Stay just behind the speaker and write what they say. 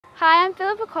Hi, I'm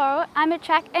Pip Quarrell. I'm a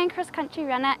track and cross-country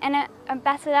runner and an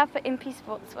ambassador for MP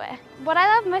Sportswear. What I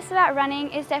love most about running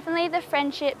is definitely the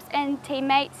friendships and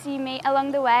teammates you meet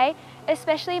along the way,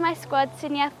 especially my squad,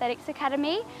 Sydney Athletics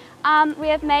Academy. We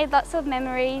have made lots of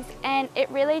memories and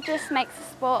it really just makes the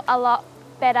sport a lot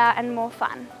better and more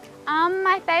fun.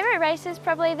 My favourite race is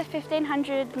probably the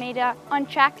 1500 metre on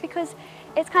track because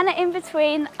it's kind of in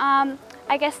between,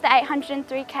 I guess, the 800 and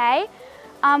 3K.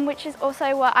 Which is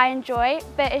also what I enjoy,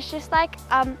 but it's just like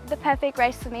the perfect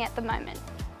race for me at the moment.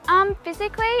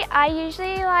 Physically, I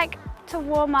usually like to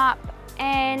warm up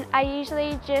and I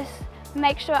usually just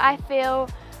make sure I feel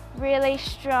really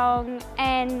strong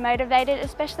and motivated,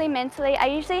 especially mentally. I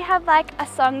usually have like a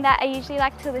song that I usually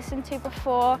like to listen to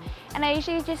before, and I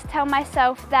usually just tell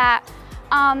myself that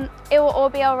it will all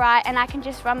be alright and I can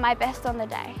just run my best on the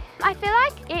day. I feel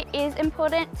like it is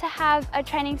important to have a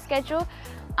training schedule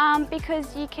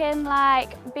because you can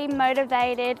be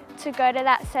motivated to go to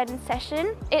that certain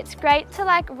session. It's great to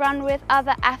run with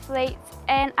other athletes,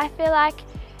 and I feel like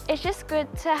it's just good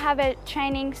to have a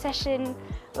training session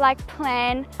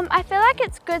plan. I feel like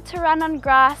it's good to run on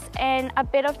grass and a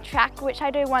bit of track, which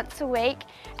I do once a week,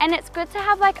 and it's good to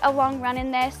have a long run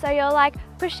in there, so you're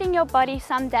pushing your body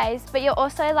some days, but you're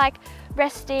also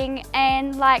resting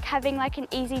and having an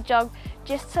easy jog,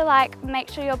 just to make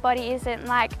sure your body isn't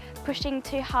pushing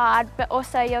too hard, but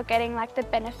also you're getting the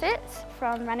benefits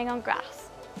from running on grass.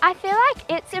 I feel like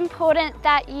it's important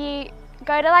that you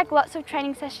go to lots of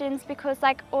training sessions because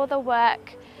all the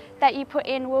work that you put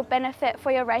in will benefit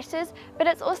for your races, but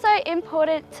it's also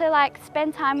important to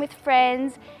spend time with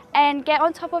friends and get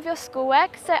on top of your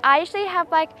schoolwork. So I usually have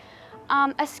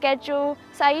a schedule,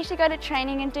 so I usually go to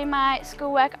training and do my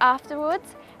schoolwork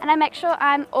afterwards, and I make sure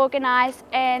I'm organised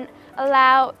and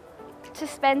allow to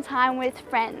spend time with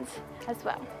friends as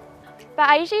well. But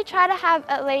I usually try to have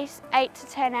at least 8 to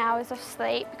 10 hours of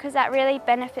sleep because that really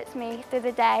benefits me through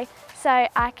the day, so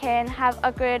I can have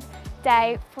a good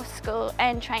day for school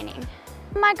and training.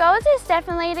 My goals is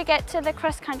definitely to get to the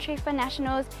cross country for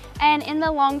nationals, and in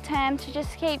the long term to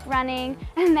just keep running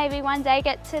and maybe one day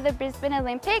get to the Brisbane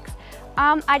Olympics.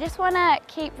 I just want to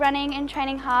keep running and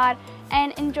training hard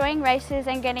and enjoying races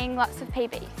and getting lots of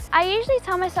PBs. I usually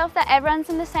tell myself that everyone's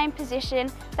in the same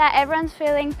position, that everyone's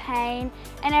feeling pain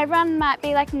and everyone might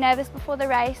be nervous before the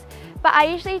race, but I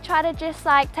usually try to just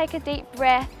take a deep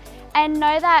breath and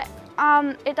know that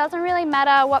it doesn't really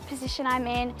matter what position I'm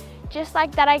in, just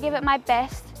that I give it my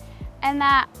best and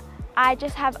that I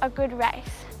just have a good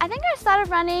race. I think I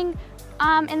started running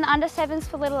in the under 7s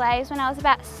for little A's when I was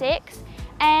about 6,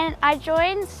 and I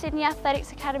joined Sydney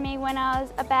Athletics Academy when I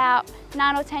was about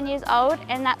 9 or 10 years old,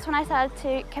 and that's when I started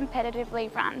to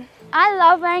competitively run. I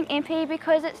love wearing MP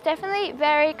because it's definitely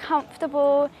very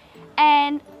comfortable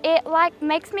and it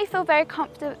makes me feel very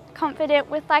confident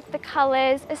with the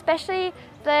colours, especially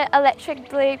the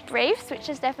electric blue briefs, which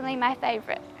is definitely my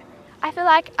favourite. I feel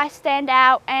like I stand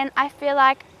out and I feel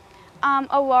like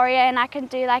a warrior and I can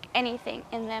do anything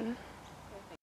in them.